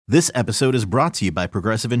This episode is brought to you by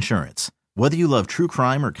Progressive Insurance. Whether you love true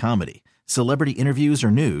crime or comedy, celebrity interviews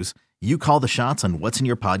or news, you call the shots on what's in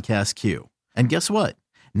your podcast queue. And guess what?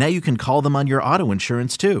 Now you can call them on your auto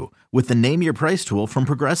insurance too with the Name Your Price tool from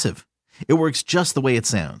Progressive. It works just the way it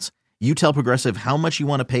sounds. You tell Progressive how much you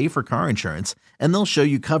want to pay for car insurance, and they'll show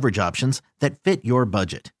you coverage options that fit your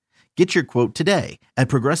budget. Get your quote today at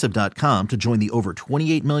Progressive.com to join the over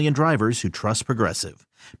 28 million drivers who trust Progressive.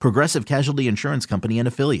 Progressive Casualty Insurance Company and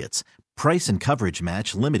Affiliates. Price and coverage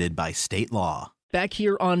match limited by state law. Back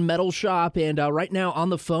here on Metal Shop, and right now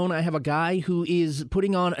on the phone, I have a guy who is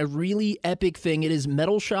putting on a really epic thing. It is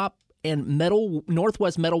Metal Shop and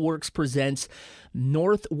Northwest Metal Works presents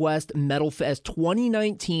Northwest Metal Fest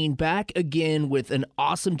 2019, back again with an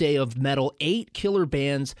awesome day of metal, 8 killer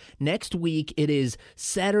bands. Next week, it is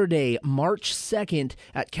Saturday, March 2nd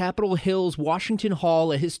at Capitol Hills, Washington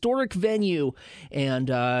Hall, a historic venue, and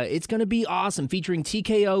it's going to be awesome, featuring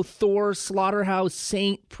TKO, Thor, Slaughterhouse,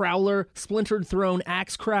 Saint, Prowler, Splintered Throne,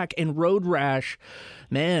 Axe Crack, and Road Rash.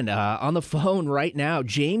 Man, on the phone right now,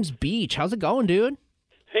 James Beach. How's it going, dude?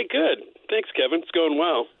 Hey, good. Thanks, Kevin. It's going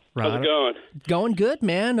well. Right. How's it going? Going good,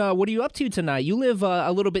 man. What are you up to tonight? You live a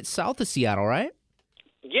little bit south of Seattle, right?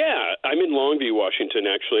 Yeah, I'm in Longview, Washington,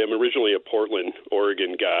 actually. I'm originally a Portland,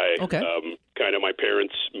 Oregon guy. Okay. Kind of my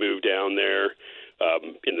parents moved down there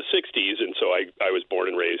in the 60s, and so I was born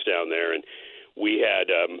and raised down there. And we had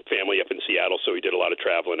family up in Seattle, so we did a lot of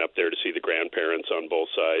traveling up there to see the grandparents on both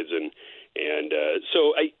sides. And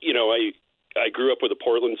so I grew up with the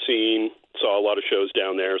Portland scene, saw a lot of shows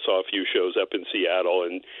down there, saw a few shows up in Seattle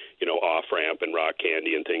and, Off Ramp and Rock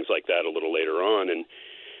Candy and things like that a little later on, and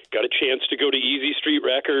got a chance to go to Easy Street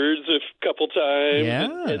Records a couple times. Yeah.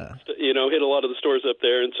 And hit a lot of the stores up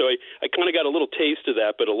there. And so I kind of got a little taste of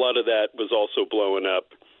that, but a lot of that was also blowing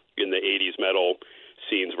up in the 80s. Metal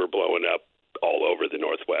scenes were blowing up all over the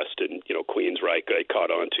Northwest, and Queensryche I caught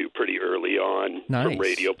on to pretty early on. Nice. From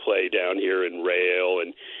Radio Play down here in Rail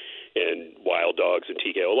and Wild Dogs and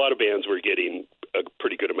TKO. A lot of bands were getting a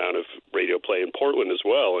pretty good amount of radio play in Portland as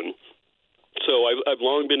well. And so I've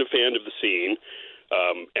long been a fan of the scene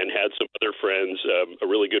and had some other friends. A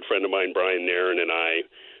really good friend of mine, Brian Nairn, and I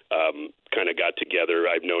kind of got together.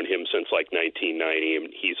 I've known him since like 1990, and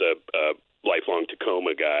he's a lifelong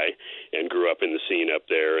Tacoma guy and grew up in the scene up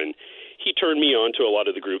there. And he turned me on to a lot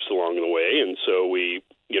of the groups along the way, and so we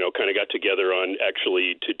kind of got together on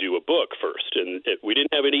actually to do a book first. And we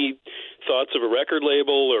didn't have any thoughts of a record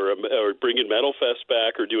label or bringing Metal Fest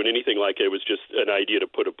back or doing anything like it. It was just an idea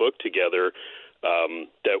to put a book together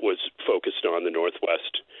that was focused on the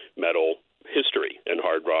Northwest metal history and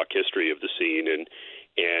hard rock history of the scene. And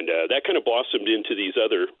that kind of blossomed into these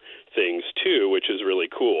other things, too, which is really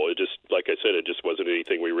cool. It just, like I said, it just wasn't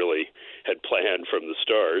anything we really had planned from the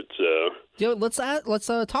start. Let's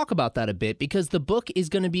talk about that a bit, because the book is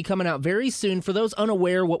going to be coming out very soon. For those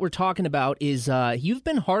unaware, what we're talking about is you've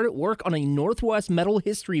been hard at work on a Northwest metal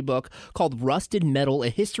history book called Rusted Metal, a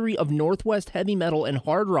history of Northwest heavy metal and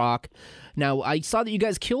hard rock. Now, I saw that you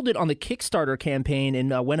guys killed it on the Kickstarter campaign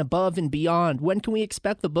and went above and beyond. When can we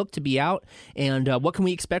expect the book to be out, and what can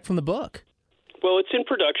we expect from the book? Well, it's in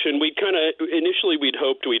production. Initially we'd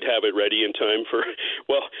hoped we'd have it ready in time for,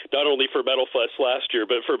 not only for Metal Fest last year,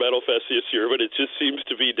 but for Metal Fest this year, but it just seems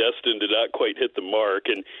to be destined to not quite hit the mark.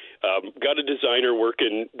 And got a designer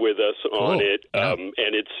working with us on it,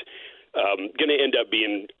 and it's going to end up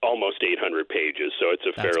being almost 800 pages, so it's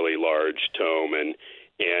a fairly large tome, and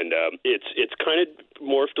it's kind of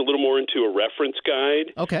morphed a little more into a reference guide.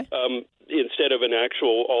 Okay. Instead of an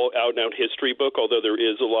actual all-out-and-out history book, although there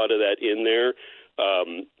is a lot of that in there.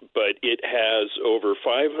 But it has over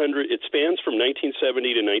 500, it spans from 1970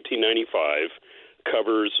 to 1995,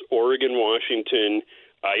 covers Oregon, Washington,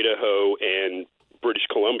 Idaho, and British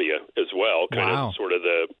Columbia as well, kind of sort of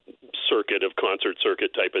the concert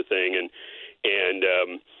circuit type of thing. And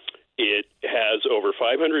it has over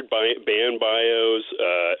 500 band bios.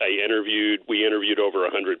 We interviewed over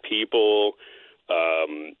 100 people.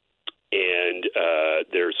 And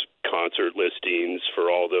there's concert listings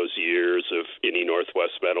for all those years of any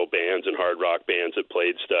Northwest metal bands and hard rock bands that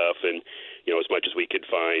played stuff, and as much as we could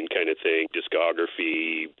find, kind of thing.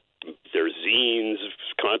 Discography. There's zines,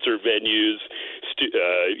 concert venues,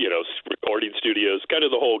 recording studios, kind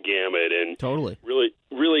of the whole gamut, and totally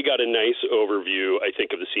really got a nice overview, I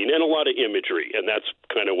think, of the scene, and a lot of imagery, and that's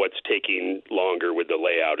kind of what's taking longer with the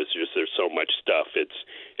layout. Is just there's so much stuff.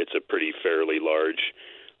 It's a pretty fairly large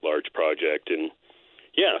project, and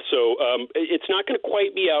Yeah, so it's not going to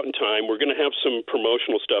quite be out in time. We're going to have some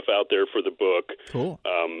promotional stuff out there for the book. Cool.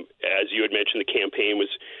 As you had mentioned, the campaign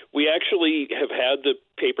was, we actually have had the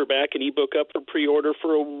paperback and ebook up for pre-order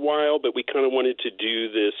for a while, but we kind of wanted to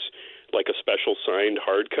do this like a special signed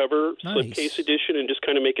hardcover slipcase edition and just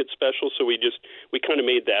kind of make it special. So we kind of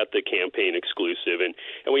made that the campaign exclusive. And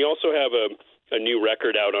we also have a new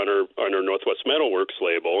record out on our Northwest Metalworks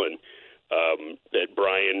label, and that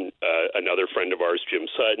Brian, another friend of ours, Jim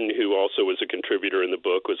Sutton, who also was a contributor in the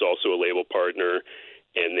book, was also a label partner,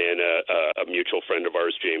 and then a mutual friend of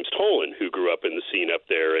ours, James Tolan, who grew up in the scene up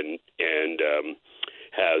there and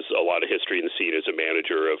has a lot of history in the scene as a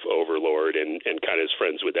manager of Overlord and kind of is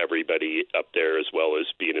friends with everybody up there, as well as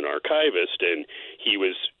being an archivist. And he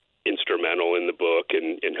was instrumental in the book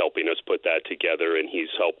and helping us put that together, and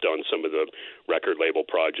he's helped on some of the record label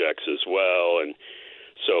projects as well. And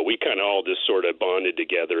so we kind of all just sort of bonded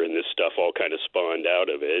together, and this stuff all kind of spawned out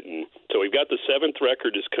of it. And so we've got the 7th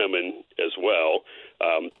record is coming as well.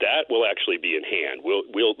 That will actually be in hand. We'll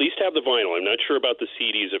at least have the vinyl. I'm not sure about the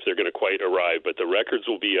CDs if they're going to quite arrive, but the records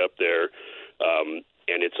will be up there.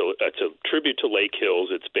 And it's a tribute to Lake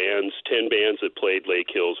Hills. It's 10 bands that played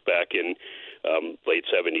Lake Hills back in late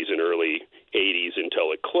 70s and early 80s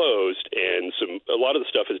until it closed. And a lot of the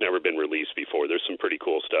stuff has never been released before. There's some pretty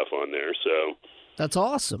cool stuff on there. So that's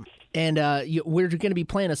awesome. And we're going to be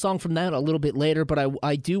playing a song from that a little bit later, but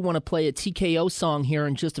I do want to play a TKO song here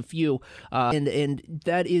in just a few. And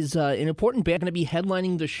that is an important band going to be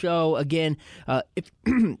headlining the show again.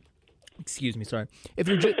 Excuse me, sorry. If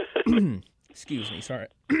you're just excuse me, sorry.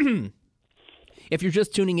 If you're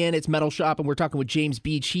just tuning in, it's Metal Shop, and we're talking with James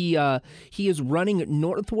Beach. He is running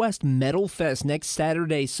Northwest Metal Fest next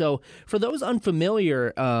Saturday. So for those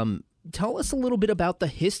unfamiliar, tell us a little bit about the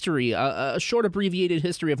history, a short abbreviated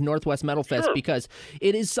history of Northwest Metal Fest, Sure. because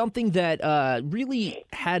it is something that really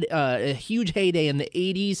had a huge heyday in the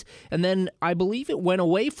 80s, and then I believe it went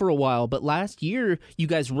away for a while, but last year you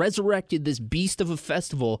guys resurrected this beast of a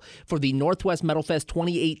festival for the Northwest Metal Fest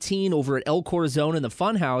 2018 over at El Corazon in the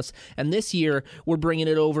Funhouse, and this year we're bringing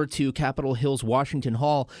it over to Capitol Hill's Washington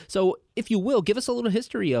Hall. So if you will, give us a little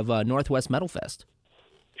history of Northwest Metal Fest.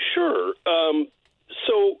 Sure.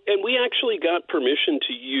 And we actually got permission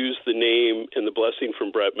to use the name and the blessing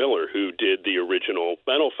from Brett Miller, who did the original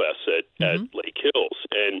Metal Fest at Lake Hills.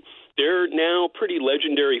 And they're now pretty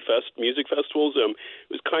legendary music festivals. It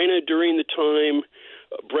was kind of during the time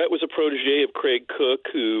Brett was a protege of Craig Cook,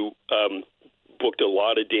 who booked a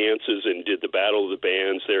lot of dances and did the Battle of the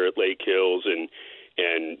Bands there at Lake Hills and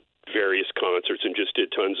various concerts and just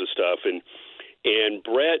did tons of stuff. And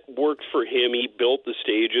Brett worked for him. He built the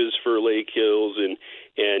stages for Lake Hills and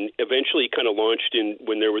eventually kind of launched in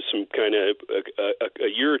when there was some kind of a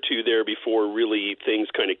year or two there before really things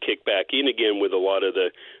kind of kicked back in again with a lot of the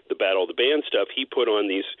Battle of the Band stuff. He put on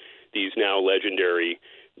these now legendary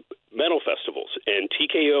metal festivals, and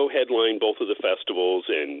TKO headlined both of the festivals,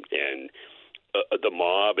 and the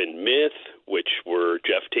Mob and Myth, which were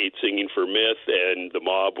Jeff Tate singing for Myth, and the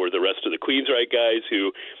Mob were the rest of the Queensryche guys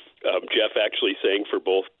who Jeff actually sang for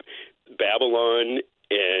both Babylon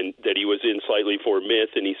and that he was in slightly for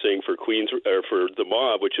Myth, and he sang for for the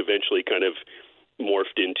Mob, which eventually kind of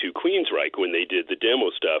morphed into Queensryche when they did the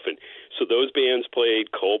demo stuff. And so those bands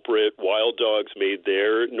played. Culprit, Wild Dogs made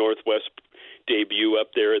their Northwest debut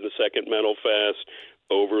up there in the second Metal Fest.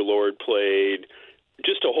 Overlord played.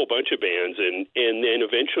 Just a whole bunch of bands, and then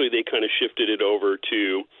eventually they kind of shifted it over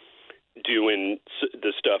to doing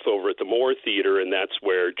the stuff over at the Moore Theater, and that's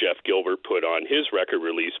where Jeff Gilbert put on his record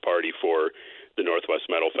release party for the Northwest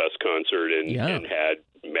Metal Fest concert and had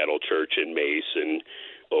Metal Church and Mace and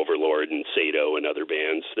Overlord and Sato and other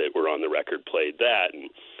bands that were on the record played that. And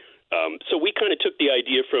so we kind of took the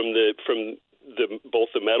idea from both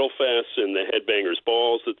the Metal Fest and the Headbangers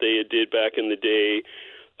Balls that they did back in the day,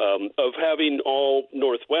 of having all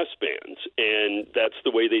Northwest bands, and that's the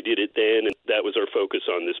way they did it then, and that was our focus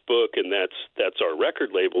on this book, and that's our record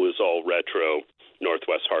label is all retro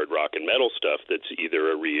Northwest hard rock and metal stuff that's either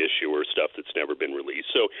a reissue or stuff that's never been released.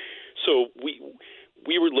 So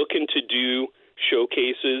we were looking to do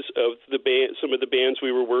showcases of some of the bands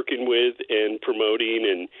we were working with and promoting,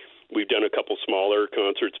 and we've done a couple smaller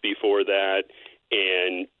concerts before that.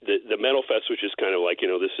 And the Metal Fest was just kind of like,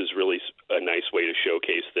 this is really a nice way to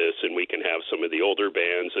showcase this, and we can have some of the older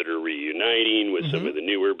bands that are reuniting with some of the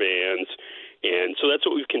newer bands. And so that's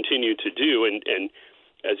what we've continued to do. And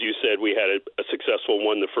as you said, we had a successful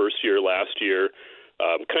one the first year last year,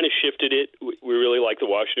 kind of shifted it. We really like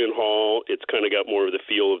the Washington Hall. It's kind of got more of the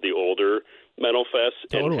feel of the older Metal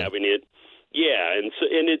Fest, and having it Yeah, and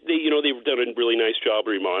so they've done a really nice job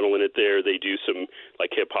remodeling it there. They do some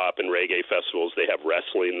like hip hop and reggae festivals. They have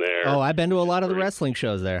wrestling there. Oh, I've been to a lot of the wrestling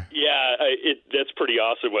shows there. Yeah, that's pretty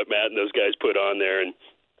awesome what Matt and those guys put on there, and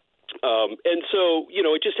so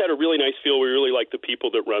it just had a really nice feel. We really like the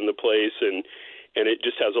people that run the place, and it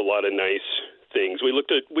just has a lot of nice things. We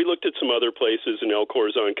looked at some other places, and El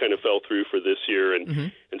Corazon kind of fell through for this year,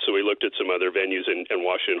 and so we looked at some other venues, and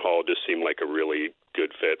Washington Hall just seemed like a really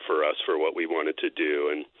good fit for us for what we wanted to do,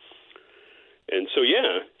 and so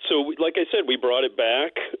like I said, we brought it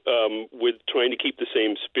back with trying to keep the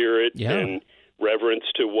same spirit and reverence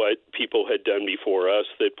to what people had done before us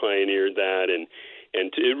that pioneered that, and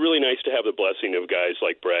it's really nice to have the blessing of guys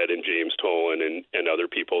like Brett and James Tolan and other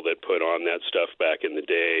people that put on that stuff back in the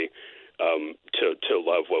day. To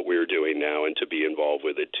love what we're doing now and to be involved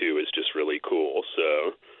with it too is just really cool.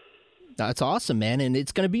 So that's awesome, man, and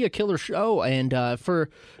it's going to be a killer show. And for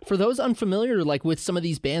those unfamiliar, like with some of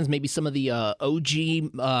these bands, maybe some of the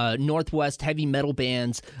OG Northwest heavy metal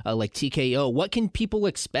bands like TKO, what can people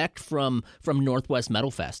expect from Northwest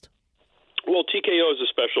Metal Fest? Well, TKO is a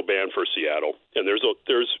special band for Seattle, and there's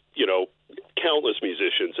countless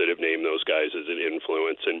musicians that have named those guys as an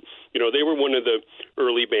influence, and they were one of the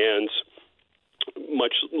early bands,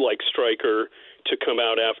 much like Stryker, to come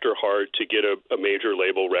out after Heart to get a major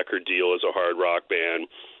label record deal as a hard rock band,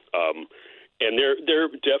 and they're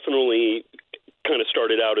definitely kind of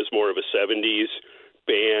started out as more of a 70s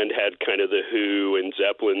band, had kind of the Who and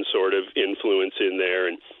Zeppelin sort of influence in there,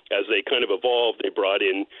 and as they kind of evolved, they brought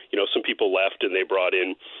in, some people left, and they brought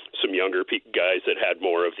in some younger guys that had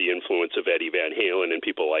more of the influence of Eddie Van Halen and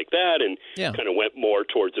people like that, and kind of went more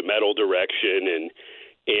towards a metal direction, and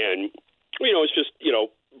it's just,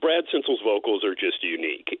 Brad Sinsel's vocals are just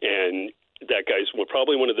unique, and that guy's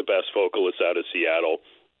probably one of the best vocalists out of Seattle.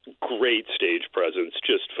 Great stage presence,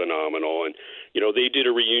 just phenomenal, and they did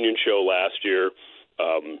a reunion show last year.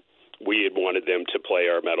 We had wanted them to play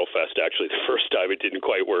our Metal Fest. Actually, the first time it didn't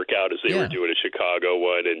quite work out as they were doing a Chicago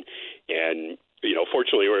one, and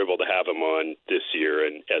fortunately we were able to have them on this year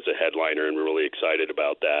and as a headliner, and we're really excited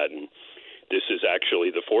about that. And this is actually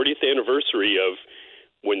the 40th anniversary of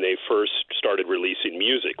when they first started releasing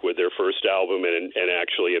music with their first album, and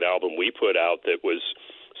actually an album we put out that was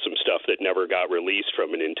some stuff that never got released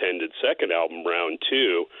from an intended second album, Round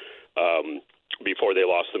 2. Before they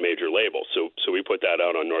lost the major label. So we put that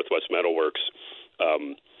out on Northwest Metalworks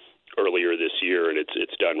earlier this year, and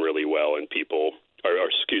it's done really well, and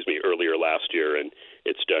earlier last year, and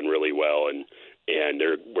it's done really well, and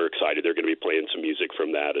we're excited. They're going to be playing some music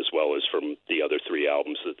from that as well as from the other 3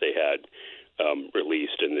 albums that they had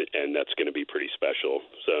released, and that's going to be pretty special.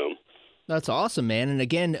 So that's awesome, man. And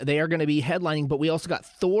again, they are going to be headlining, but we also got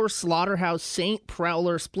Thor, Slaughterhouse, Saint,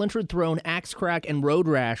 Prowler, Splintered Throne, Axe Crack, and Road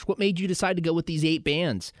Rash. What made you decide to go with these 8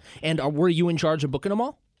 bands? And were you in charge of booking them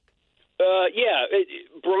all?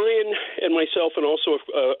 Brian and myself, and also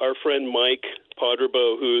our friend Mike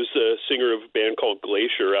Podrabo, who's a singer of a band called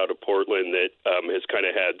Glacier out of Portland that has kind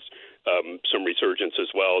of had some resurgence as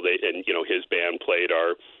well. His band played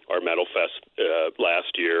our Metal Fest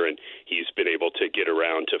last year, and he's been able to get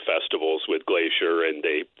around to festivals with Glacier, and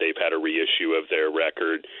they've had a reissue of their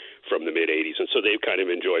record from the mid-'80s, and so they've kind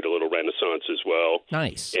of enjoyed a little renaissance as well.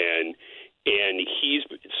 Nice. And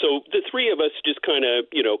so the 3 of us just kind of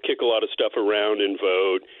kick a lot of stuff around and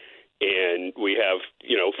vote, and we have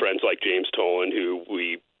friends like James Tolan who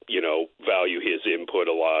we value his input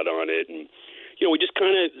a lot on it, and we just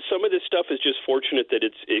kind of, some of this stuff is just fortunate that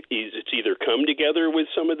it's either come together with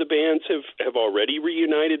some of the bands have already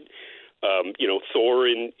reunited. Thor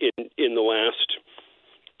in the last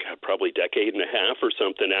probably decade and a half or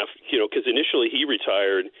something, because initially he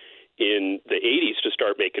retired in the 80s to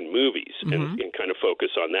start making movies and kind of focus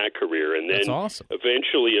on that career. And then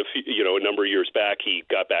eventually, a number of years back, he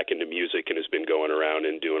got back into music and has been going around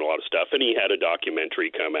and doing a lot of stuff. And he had a documentary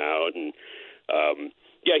come out, and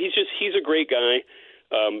he's a great guy.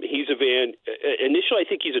 Initially I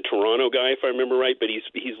think he's a Toronto guy, if I remember right, but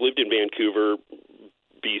he's lived in Vancouver,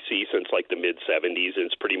 BC since like the mid-'70s, and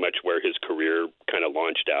it's pretty much where his career kind of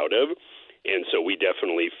launched out of. And so we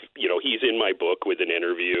definitely, he's in my book with an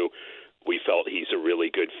interview. We felt he's a really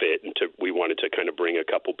good fit, and we wanted to kind of bring a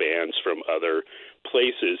couple bands from other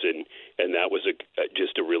places, and that was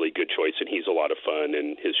just a really good choice, and he's a lot of fun,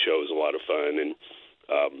 and his show is a lot of fun. And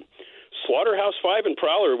Slaughterhouse 5 and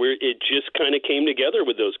Prowler, it just kind of came together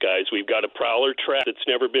with those guys. We've got a Prowler track that's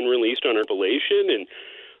never been released on Revelation, and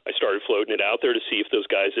I started floating it out there to see if those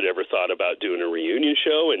guys had ever thought about doing a reunion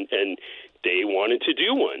show, and they wanted to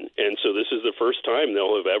do one. And so this is the first time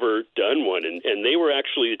they'll have ever done one, and they were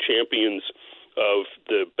actually the champions of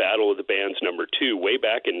the Battle of the Bands #2 way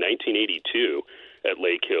back in 1982 at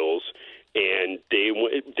Lake Hills, and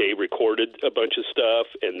they recorded a bunch of stuff,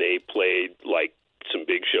 and they played like some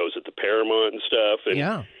big shows at the Paramount and stuff,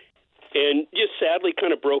 and just sadly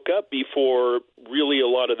kind of broke up before really a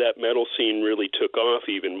lot of that metal scene really took off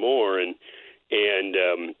even more, and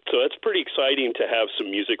so that's pretty exciting to have some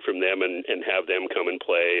music from them and have them come and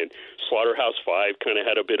play. And Slaughterhouse-Five kind of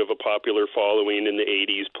had a bit of a popular following in the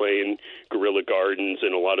 80s, playing Guerrilla Gardens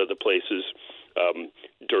and a lot of the places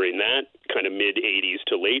during that kind of mid-80s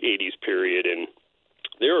to late 80s period. And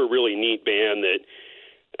they're a really neat band that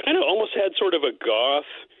kind of almost had sort of a goth,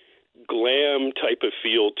 glam type of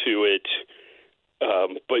feel to it,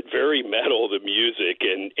 but very metal, the music.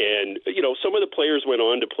 And some of the players went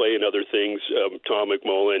on to play in other things. Tom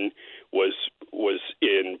McMullen was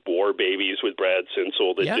in War Babies with Brad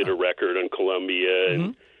Sinsel that did a record on Columbia.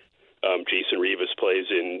 And Jason Rivas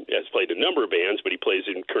has played a number of bands, but he plays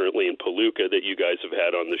currently in Palooka that you guys have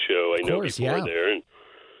had on the show. I know before there. And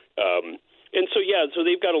so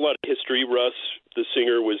they've got a lot of history. Russ, the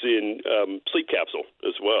singer, was in Sleep Capsule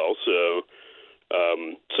as well. So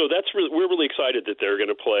we're really excited that they're going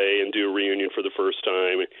to play and do a reunion for the first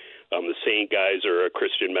time. The Saint guys are a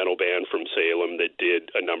Christian metal band from Salem that did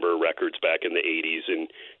a number of records back in the 80s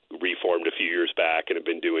and reformed a few years back and have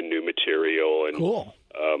been doing new material. And cool.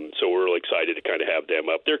 So we're really excited to kind of have them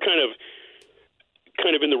up. They're kind of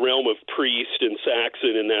in the realm of Priest and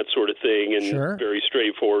Saxon and that sort of thing, and very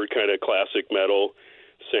straightforward kind of classic metal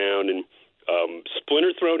sound. And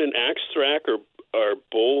Splinter Throne and Axe Thrack are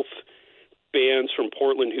both bands from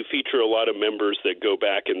Portland who feature a lot of members that go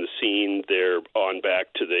back in the scene. They're on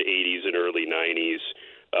back to the 80s and early 90s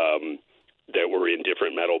that were in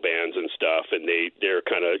different metal bands and stuff, and they're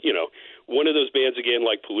kind of, one of those bands, again,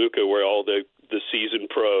 like Palooka, where all the seasoned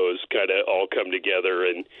pros kind of all come together,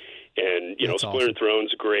 and Splinter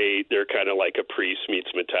Throne's great. They're kind of like a Priest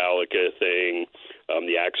meets Metallica thing.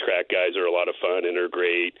 The Axe Crack guys are a lot of fun and are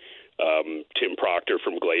great. Tim Proctor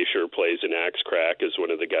from Glacier plays in Axe Crack, is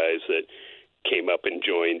one of the guys that came up and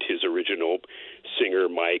joined his original singer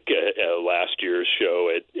Mike last year's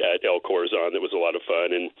show at El Corazon. That was a lot of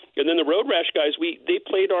fun. And then the Road Rash guys, they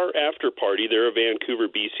played our after party. They're a Vancouver,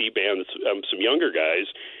 BC band, some younger guys,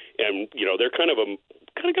 and they're kind of a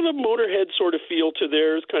Motorhead sort of feel to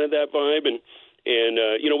theirs, kind of that vibe, and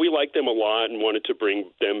we like them a lot and wanted to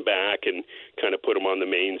bring them back and kind of put them on the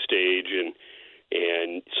main stage,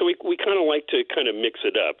 and so we kind of like to kind of mix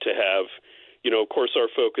it up to have, of course our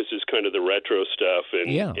focus is kind of the retro stuff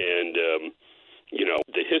and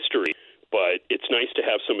the history, but it's nice to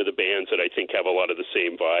have some of the bands that I think have a lot of the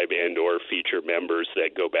same vibe and or feature members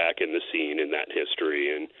that go back in the scene in that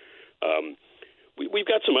history. And we've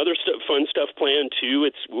got some other fun stuff planned too.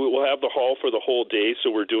 We'll have the hall for the whole day,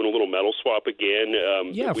 so we're doing a little metal swap again.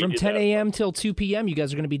 From 10 a.m. till 2 p.m. you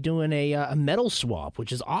guys are going to be doing a metal swap,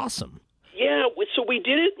 which is awesome. Yeah, so we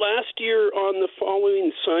did it last year on the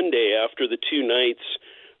following Sunday after the 2 nights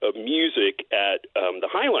of music at the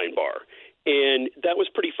Highline Bar. And that was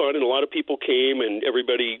pretty fun, and a lot of people came, and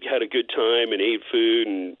everybody had a good time and ate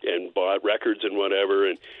food and bought records and whatever.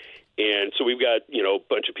 And so we've got, a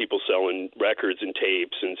bunch of people selling records and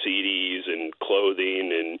tapes and CDs and clothing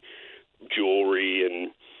and jewelry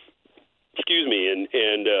and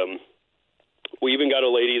we even got a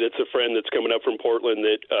lady that's a friend that's coming up from Portland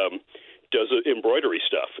that does embroidery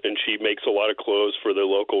stuff, and she makes a lot of clothes for the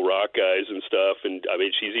local rock guys and stuff. And I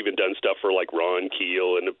mean, she's even done stuff for like Ron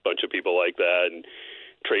Keel and a bunch of people like that. And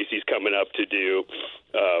Tracy's coming up to do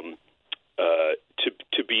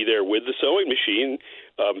to be there with the sewing machine,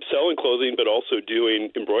 selling clothing, but also doing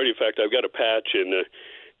embroidery. In fact, I've got a patch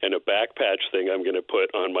and a back patch thing I'm going to put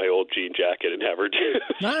on my old jean jacket and have her do.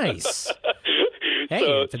 Nice. Hey,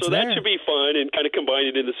 so that should be fun, and kind of combine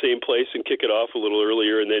it in the same place and kick it off a little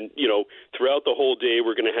earlier. And then, throughout the whole day,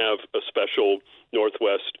 we're going to have a special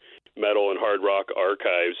Northwest Metal and Hard Rock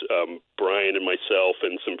Archives. Brian and myself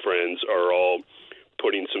and some friends are all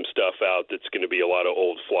putting some stuff out that's going to be a lot of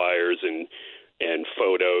old flyers and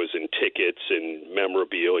photos and tickets and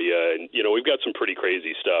memorabilia. And, we've got some pretty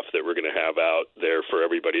crazy stuff that we're going to have out there for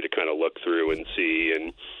everybody to kind of look through and see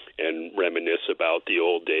and reminisce about the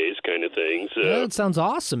old days kind of things. Yeah, it sounds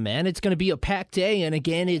awesome, man. It's going to be a packed day. And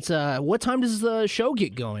again, it's what time does the show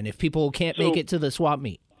get going if people can't make it to the swap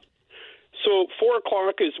meet? So 4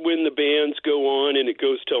 o'clock is when the bands go on, and it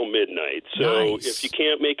goes till midnight. So nice. If you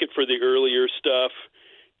can't make it for the earlier stuff,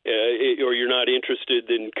 or you're not interested,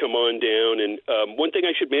 then come on down. And one thing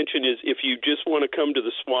I should mention is if you just want to come to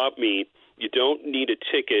the swap meet, you don't need a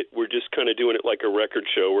ticket. We're just kind of doing it like a record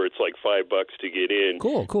show where it's like $5 to get in.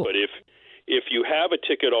 Cool. But if you have a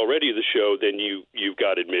ticket already to the show, then you've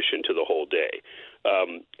got admission to the whole day.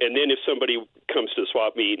 And then if somebody comes to the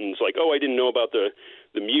swap meet and is like, oh, I didn't know about the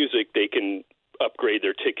music, they can upgrade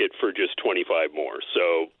their ticket for just $25 more.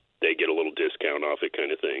 So they get a little discount off it,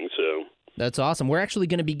 kind of thing. So that's awesome. We're actually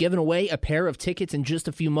going to be giving away a pair of tickets in just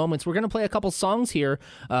a few moments. We're going to play a couple songs here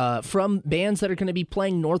from bands that are going to be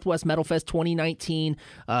playing Northwest Metal Fest 2019.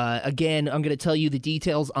 Again, I'm going to tell you the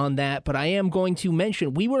details on that, but I am going to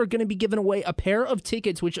mention we were going to be giving away a pair of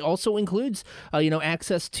tickets, which also includes,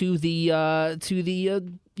 access to the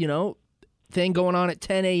thing going on at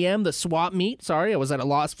 10 a.m., the swap meet. Sorry, I was at a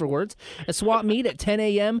loss for words. A swap meet at 10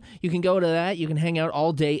 a.m. You can go to that. You can hang out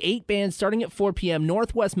all day. 8 bands starting at 4 p.m.,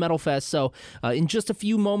 Northwest Metal Fest. So in just a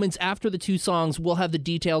few moments after the two songs, we'll have the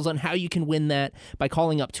details on how you can win that by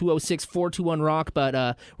calling up 206-421-ROCK.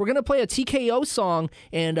 But we're going to play a TKO song,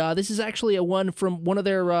 and this is actually a one from one of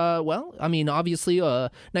their, obviously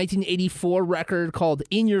a 1984 record called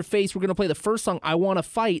In Your Face. We're going to play the first song, I Wanna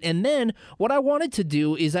Fight. And then what I wanted to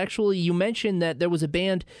do is actually, you mentioned that there was a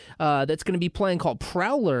band that's going to be playing called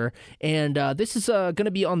Prowler, and this is going to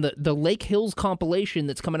be on the Lake Hills compilation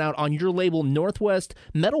that's coming out on your label, Northwest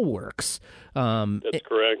Metalworks. That's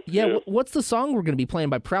correct. Yeah. What's the song we're going to be playing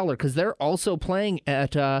by Prowler? Because they're also playing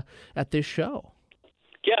at this show.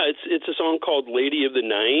 Yeah, it's a song called Lady of the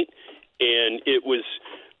Night, and it was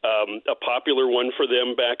a popular one for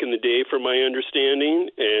them back in the day, from my understanding.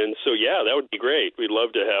 And so, yeah, that would be great. We'd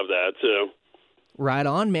love to have that. So. Right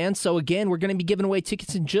on, man. So again, we're going to be giving away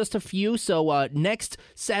tickets in just a few. So next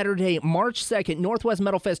Saturday, March 2nd, Northwest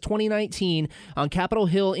Metal Fest 2019 on Capitol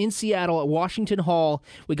Hill in Seattle at Washington Hall.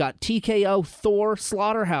 We got TKO, Thor,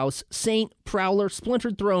 Slaughterhouse, Saint, Prowler,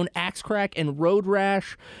 Splintered Throne, Axe Crack, and Road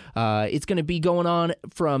Rash. It's going to be going on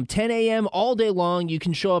from 10 a.m. all day long. You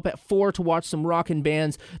can show up at 4 to watch some rockin'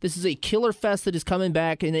 bands. This is a killer fest that is coming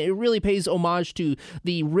back, and it really pays homage to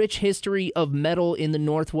the rich history of metal in the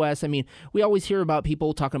Northwest. I mean, we always hear about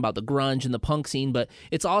people talking about the grunge and the punk scene, but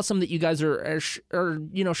it's awesome that you guys are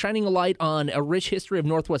shining a light on a rich history of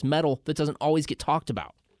Northwest metal that doesn't always get talked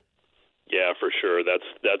about. Yeah, for sure.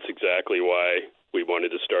 That's exactly why we wanted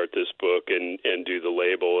to start this book and do the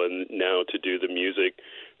label, and now to do the music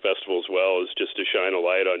festival as well, is just to shine a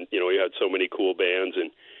light on, we had so many cool bands, and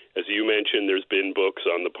as you mentioned, there's been books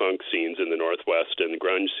on the punk scenes in the Northwest and the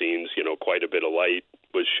grunge scenes, quite a bit of light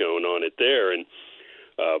was shown on it there, and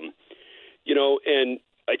and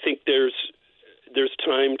I think there's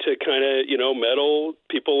time to kind of, metal,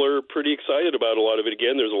 people are pretty excited about a lot of it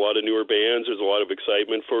again. There's a lot of newer bands. There's a lot of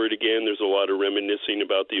excitement for it again. There's a lot of reminiscing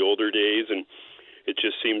about the older days, and it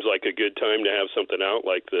just seems like a good time to have something out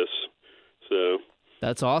like this. So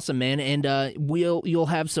that's awesome, man. And you'll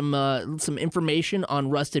have some information on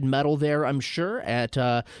Rusted Metal there, I'm sure, at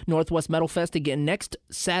Northwest Metal Fest again next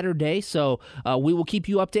Saturday. So we will keep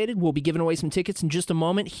you updated. We'll be giving away some tickets in just a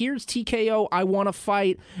moment. Here's TKO, I Wanna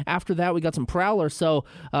Fight. After that, we got some Prowler. So,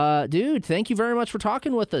 dude, thank you very much for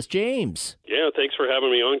talking with us, James. Yeah, thanks for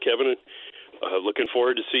having me on, Kevin. Looking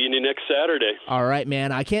forward to seeing you next Saturday. All right,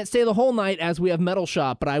 man. I can't stay the whole night as we have Metal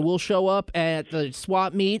Shop, but I will show up at the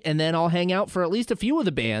swap meet, and then I'll hang out for at least a few of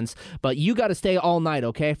the bands. But you got to stay all night,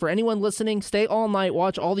 okay? For anyone listening, stay all night,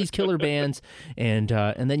 watch all these killer bands, and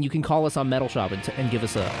then you can call us on Metal Shop and give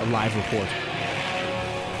us a live report.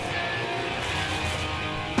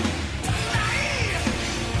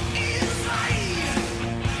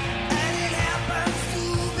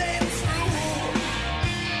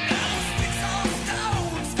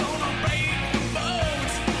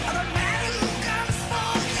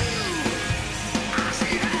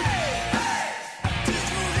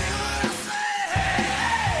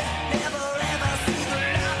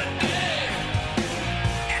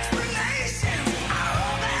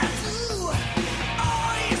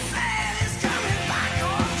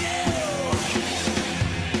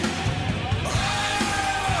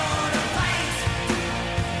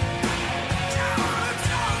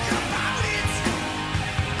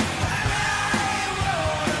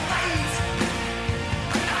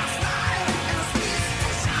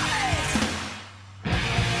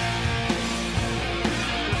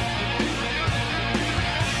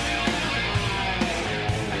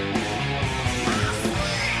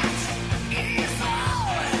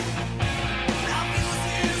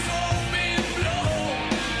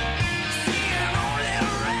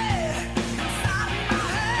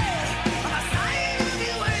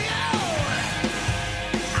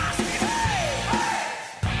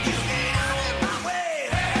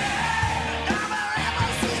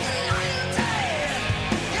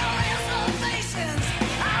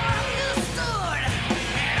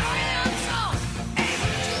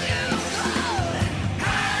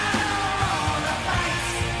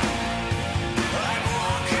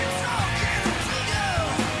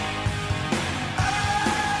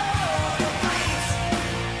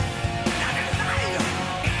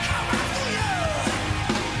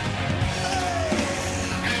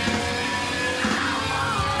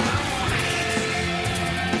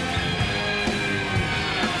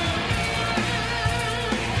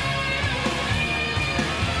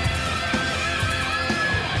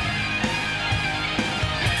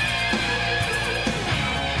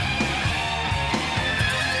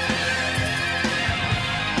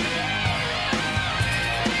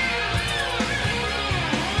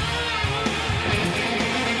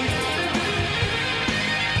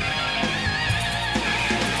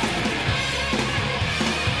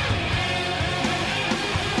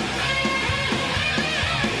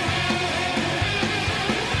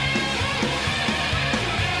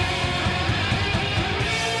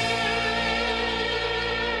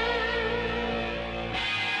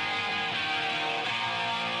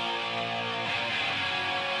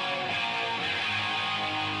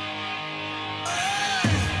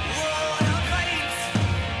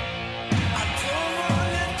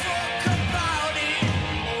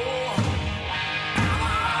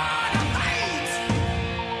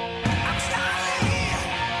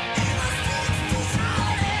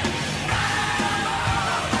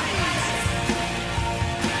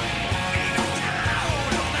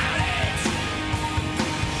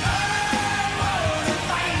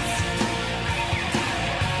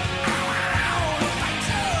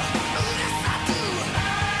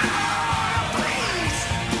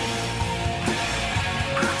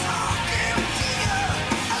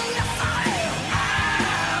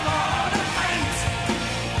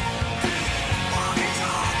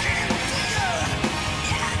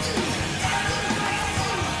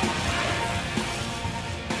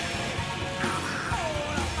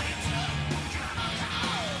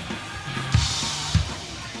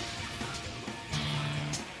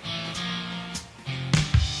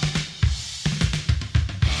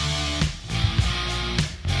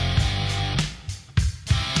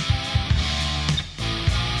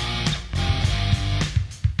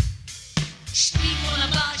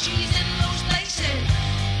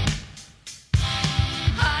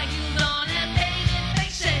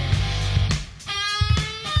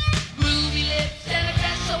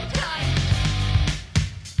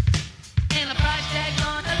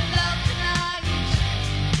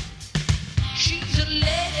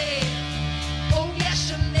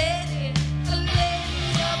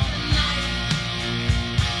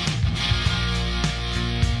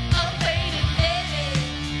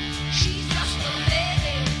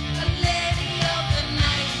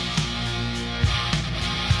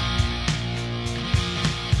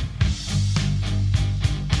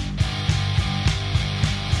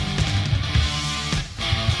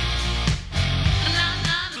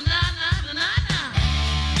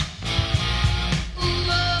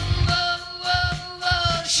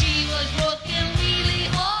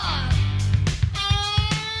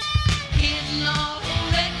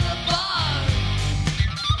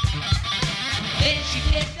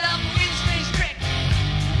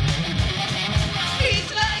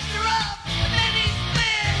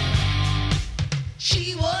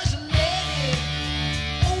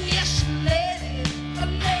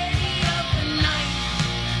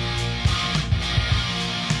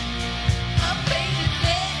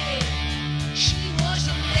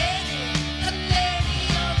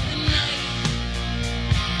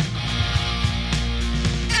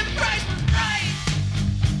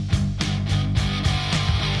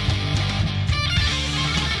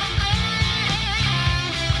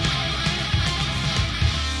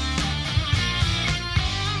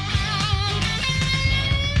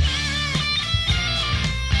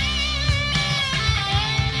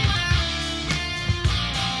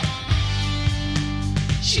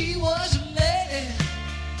 She was a lady,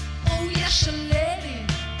 oh yes, a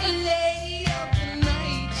lady of the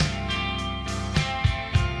night.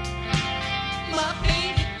 My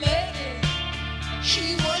painted lady,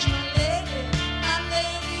 she was my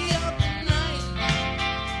lady of the night.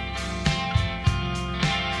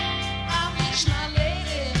 I miss my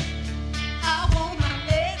lady, I want my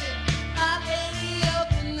lady of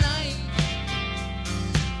the night.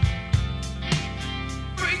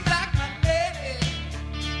 Bring back my lady,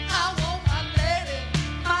 I want my lady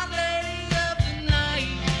of the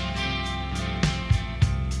night.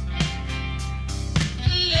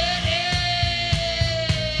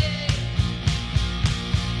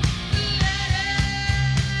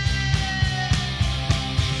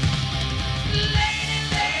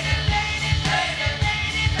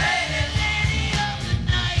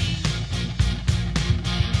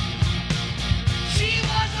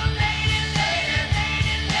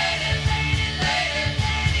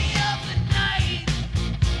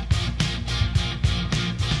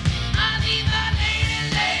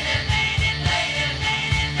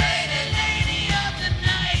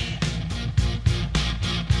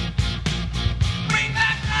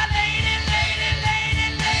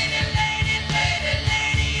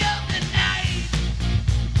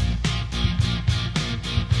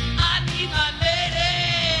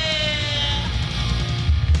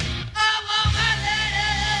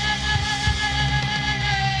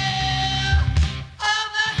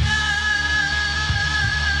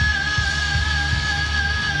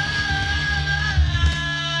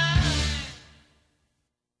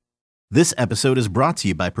 This episode is brought to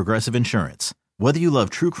you by Progressive Insurance. Whether you love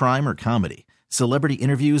true crime or comedy, celebrity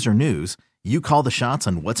interviews or news, you call the shots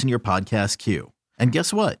on what's in your podcast queue. And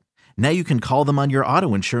guess what? Now you can call them on your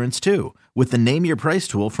auto insurance too with the Name Your Price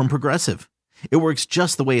tool from Progressive. It works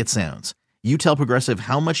just the way it sounds. You tell Progressive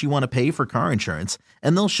how much you want to pay for car insurance,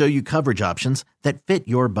 and they'll show you coverage options that fit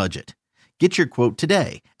your budget. Get your quote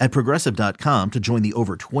today at Progressive.com to join the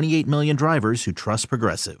over 28 million drivers who trust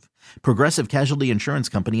Progressive. Progressive Casualty Insurance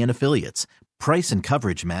Company and Affiliates. Price and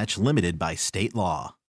coverage match limited by state law.